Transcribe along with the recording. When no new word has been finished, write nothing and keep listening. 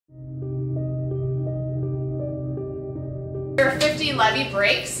50 levee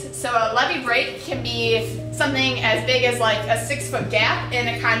breaks. So a levee break can be something as big as like a 6-foot gap in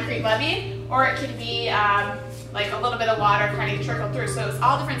a concrete levee, or it can be like a little bit of water kind of trickled through. So it's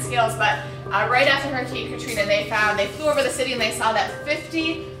all different scales, but right after Hurricane Katrina, they flew over the city and they saw that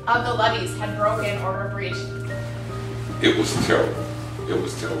 50 of the levees had broken or were breached. It was terrible. It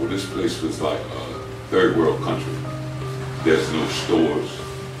was terrible. This place was like a third world country. There's no stores.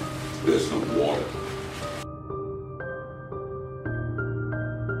 There's no water.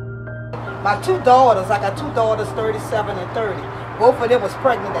 My 2 daughters, I got 2 daughters, 37 and 30. Both of them was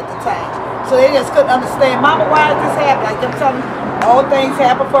pregnant at the time. So they just couldn't understand, Mama, why did this happen? Like them telling me, all things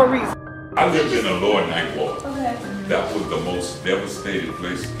happen for a reason. I lived in a lower ninth ward. Okay. That was the most devastated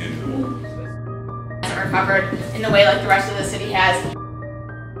place in New Orleans. Are covered in the way like the rest of the city has.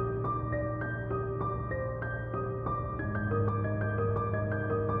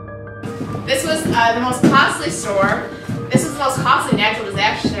 This was the most costly storm. This is the most costly natural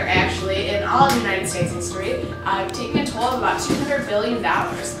disaster actually in all of United States history, taking a toll of about $200 billion.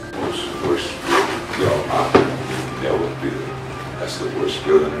 Worst that would be that's the worst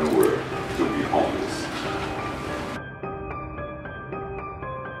feeling in the world, to be homeless.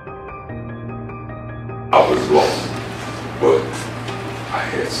 I was lost, but I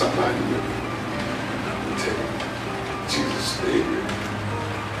had somebody with me. I tell you, Jesus stayed with me.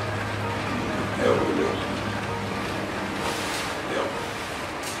 Never left.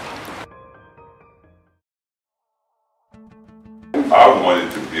 I wanted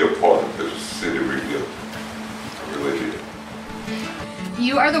to be a part of this city rebuild. I really did.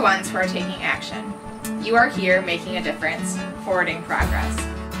 You are the ones who are taking action. You are here making a difference, forwarding progress.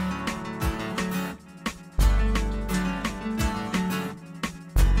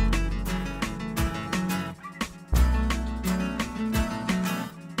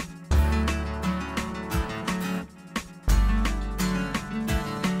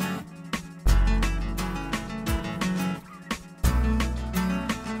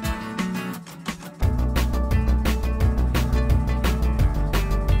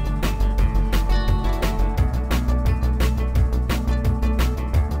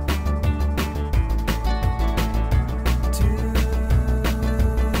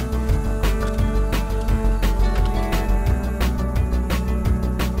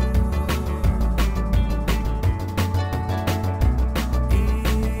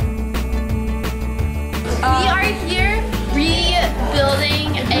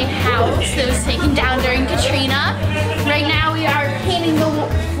 Rebuilding a house that was taken down during Katrina. Right now we are painting the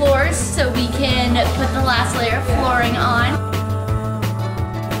floors so we can put the last layer of flooring on.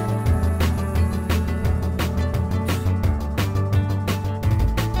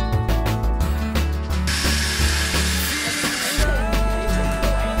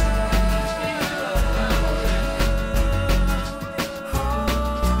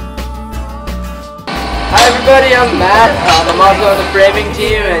 Hi everybody, I'm Matt. I'm also on the framing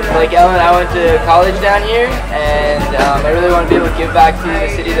team, and like Ellen, I went to college down here, and I really want to be able to give back to the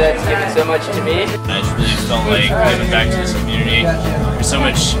city that's given so much to me. I just really felt like giving back to this community. There's so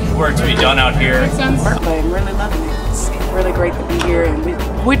much work to be done out here. I'm really loving it. It's really great to be here, and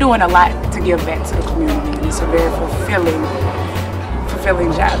we're doing a lot to give back to the community. It's a very fulfilling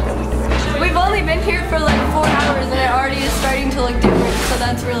job that we do. We've only been here for like 4 hours and it already is starting to look different, so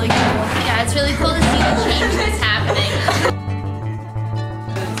that's really cool. Yeah, it's really cool to see the change that's happening.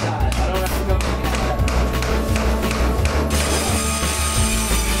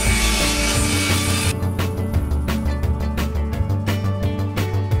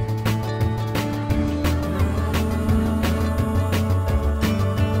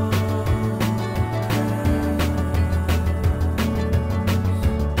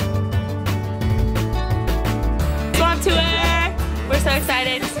 We're so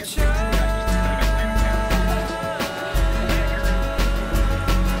excited.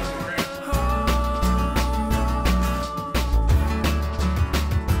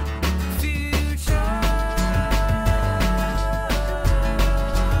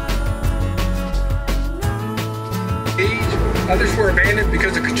 Others were abandoned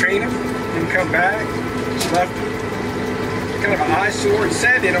because of Katrina. Didn't come back. Just left kind of an eyesore. It's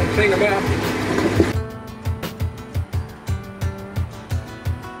sad they don't clean them up.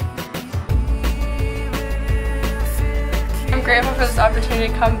 I'm grateful for this opportunity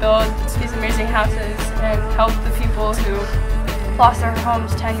to come build these amazing houses and help the people who lost their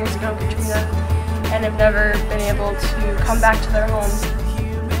homes 10 years ago in Katrina and have never been able to come back to their homes.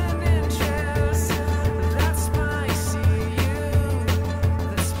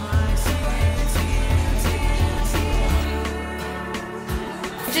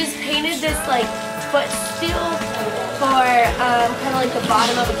 Just painted this like footstool for kind of like the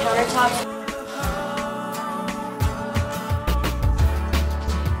bottom of the countertop.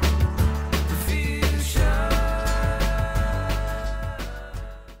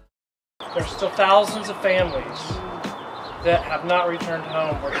 There's still thousands of families that have not returned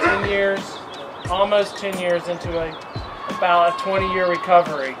home. We're 10 years, almost 10 years into about a 20-year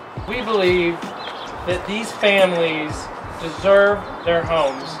recovery. We believe that these families deserve their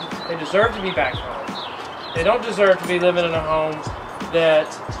homes. They deserve to be back home. They don't deserve to be living in a home that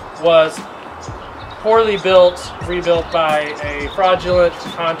was poorly built, rebuilt by a fraudulent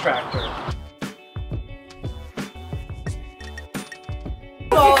contractor.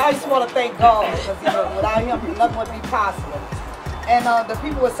 I just want to thank God, because without Him, nothing would be possible. And the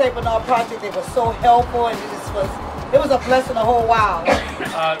people with St. Bernard Project, they were so helpful, and it was a blessing the whole while.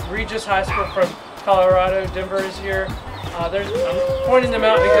 Regis High School from Colorado, Denver is here. I'm pointing them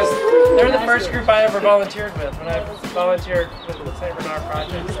out because they're the first group I ever volunteered with when I volunteered with the St. Bernard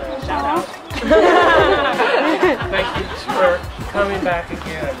Project. So shout out. Thank you for coming back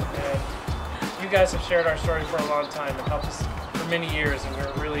again. And you guys have shared our story for a long time and helped us for many years, and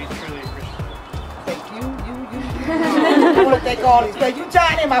we're really, truly appreciative. Thank you. I want to thank all these guys. You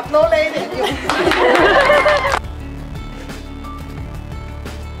Johnny, my floor lady.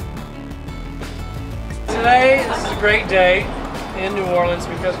 Today, this is a great day in New Orleans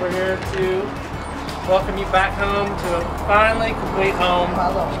because we're here to welcome you back home to a finally complete home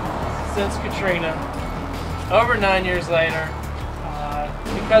since Katrina. Over 9 years later,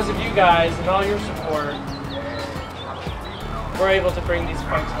 because of you guys and all your support, we're able to bring these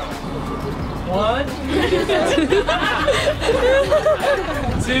folks home. 1,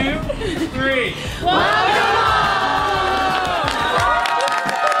 2, 3. Welcome!